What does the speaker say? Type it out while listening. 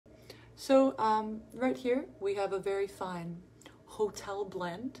So right here we have a very fine hotel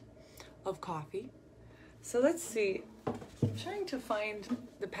blend of coffee. So let's see, I'm trying to find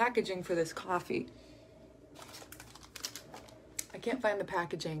the packaging for this coffee. I can't find the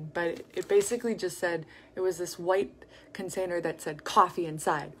packaging, but it basically just said, it was this white container that said coffee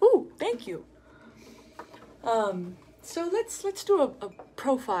inside. Ooh, thank you. So let's do a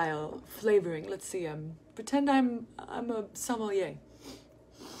profile flavoring. Let's see, pretend I'm a sommelier.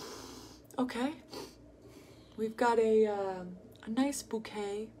 Okay, we've got a nice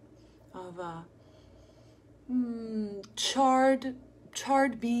bouquet of charred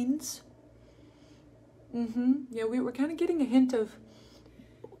beans. Yeah, we were kind of getting a hint of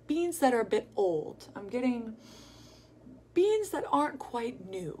beans that are a bit old. I'm getting beans that aren't quite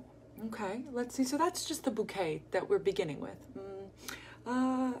new. Okay, let's see. So that's just the bouquet that we're beginning with.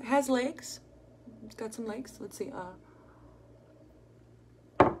 Has legs. It's got some legs. Let's see.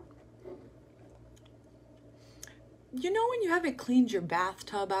 You know when you haven't cleaned your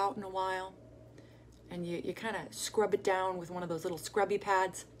bathtub out in a while and you kind of scrub it down with one of those little scrubby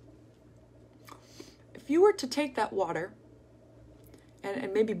pads? If you were to take that water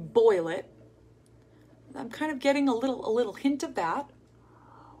and maybe boil it, I'm kind of getting a little hint of that.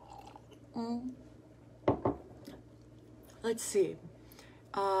 Let's see.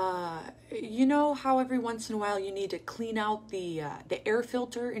 You know how every once in a while you need to clean out the air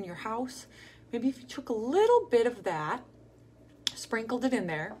filter in your house? Maybe if you took a little bit of that, sprinkled it in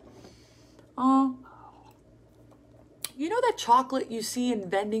there. You know that chocolate you see in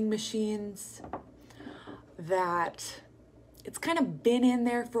vending machines that it's kind of been in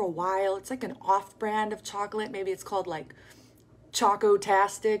there for a while? It's like an off-brand of chocolate. Maybe it's called like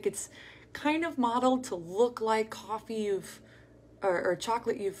Choco-tastic. It's kind of modeled to look like coffee or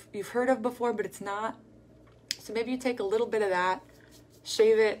chocolate you've heard of before, but it's not. So maybe you take a little bit of that,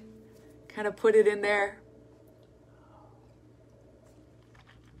 shave it, kind of put it in there.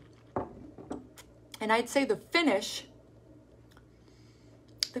 And I'd say the finish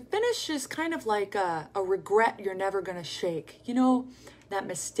is kind of like a regret you're never gonna shake. You know, that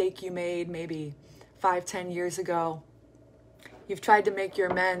mistake you made maybe 5-10 years ago. You've tried to make your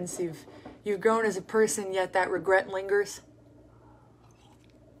amends. You've grown as a person, yet that regret lingers.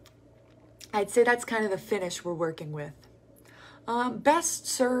 I'd say that's kind of the finish we're working with. Best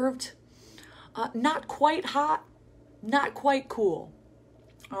served, not quite hot, not quite cool.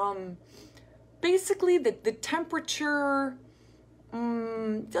 Basically the temperature,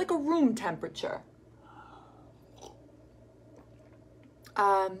 like a room temperature.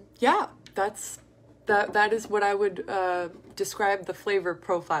 Yeah, that is what I would describe the flavor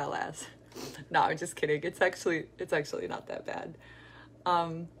profile as. No, I'm just kidding. It's actually not that bad.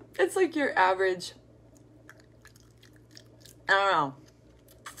 It's like your average, I don't know.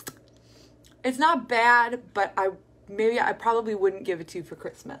 It's not bad, but I probably wouldn't give it to you for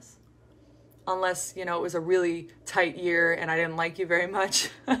Christmas. Unless, you know, it was a really tight year and I didn't like you very much.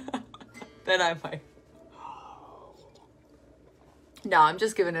 Then I might. No, I'm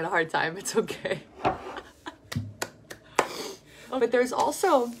just giving it a hard time. It's okay. But there's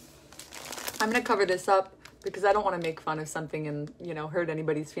also, I'm going to cover this up because I don't want to make fun of something and, you know, hurt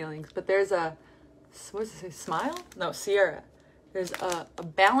anybody's feelings. But there's a, what does it say, Smile? No, Sierra. There's a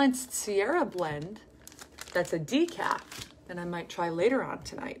balanced Sierra blend that's a decaf that I might try later on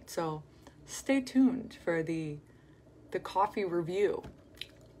tonight. So stay tuned for the coffee review.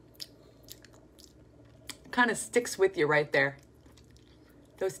 Kind of sticks with you right there.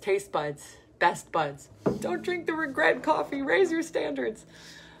 Those taste buds, best buds. Don't drink the regret coffee. Raise your standards.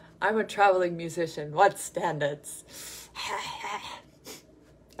 I'm a traveling musician. What standards?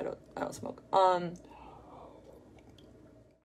 I don't smoke.